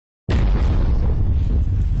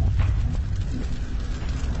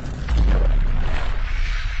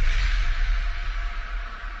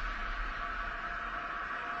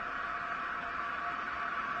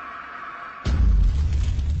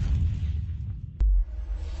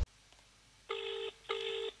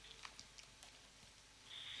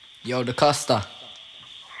Yo, the Costa.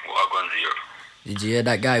 Younga Zero. Did you hear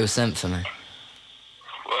that guy who sent for me?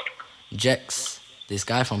 What? Jex. This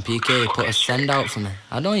guy from PK put a send out for me.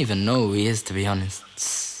 I don't even know who he is, to be honest.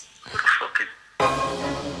 Fucking.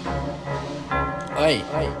 Oi.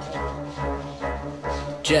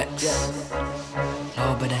 Jex.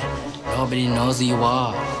 Nobody knows who you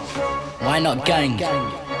are. Why not gang? Gang.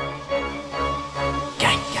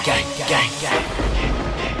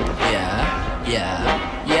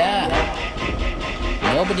 Yeah.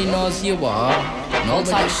 Nobody knows who you are.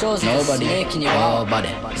 Nobody shows nobody making you nobody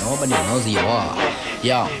knows who you are.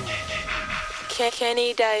 Yo.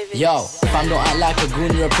 Kenny Davis. Yo, fam don't act like a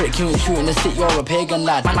goon, you're a prick, you ain't shooting the stick, you're a pagan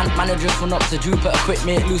lad. Man, I just run up to Jupiter, quick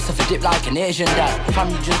mate, Lucifer dip like an Asian dad. Fam,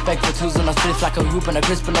 you just beg for twos and a split like a whoop and a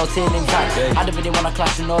crisp and no tailing fact. I don't really wanna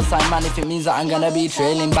clash with no sign, man, if it means that I'm gonna be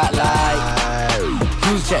trailing back like.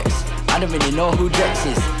 Who's Jex? I don't really know who Jex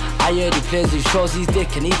is. I heard he plays, he shows his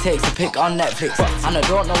dick and he takes a pic on Netflix. And I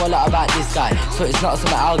don't know a lot about this guy, so it's not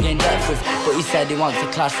something I'll gain depth with. But he said he wants to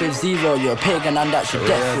clash with Zero, you're a pagan and that's your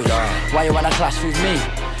death wish. Why you wanna clash with me?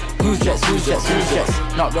 Who's Jex?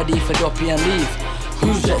 Not ready for Duppy and leave.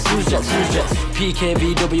 Who's Jex?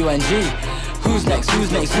 PKVWNG. Who's next?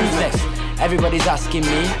 Everybody's asking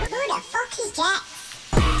me. Who the fuck is Jex?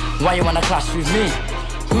 Why you wanna clash with me?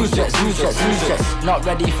 Who's Jex? Not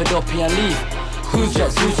ready for Duppy and leave. Who's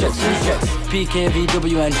Jex?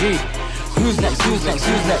 PKVWNG. Who's next?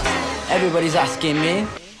 Everybody's asking me.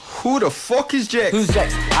 Who the fuck is Jex? Who's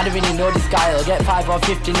Jex? I don't really know this guy. I'll get 5 or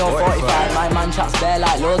 50, no 45. My man chats bare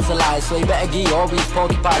like loads of lies, so he better get always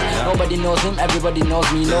porcupine. Nobody knows him, everybody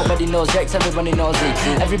knows me. Nobody knows Jex, everybody knows me.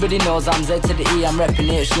 Everybody knows I'm Z to the E, I'm repping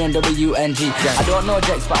HUNWNG. I don't know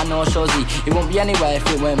Jex, but I know Shozy. He won't be anywhere if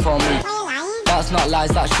it weren't for me. That's not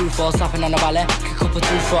lies, that's true for snapping on the ballet. Kick up a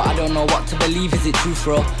tooth for, I don't know what to believe, is it true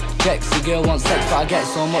for? Jex, the girl wants sex, but I get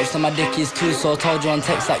so much that my dick is too so. Told you on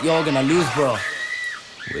text that you're gonna lose, bro.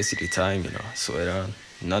 Wasted the time, you know, swear down.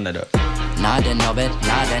 None of that. Nah then, no bed.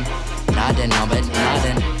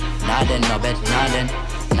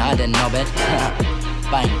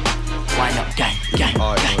 Bang. Why not gang?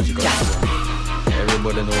 Alright, know what you got spoon.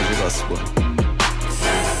 Everybody knows you got spoon.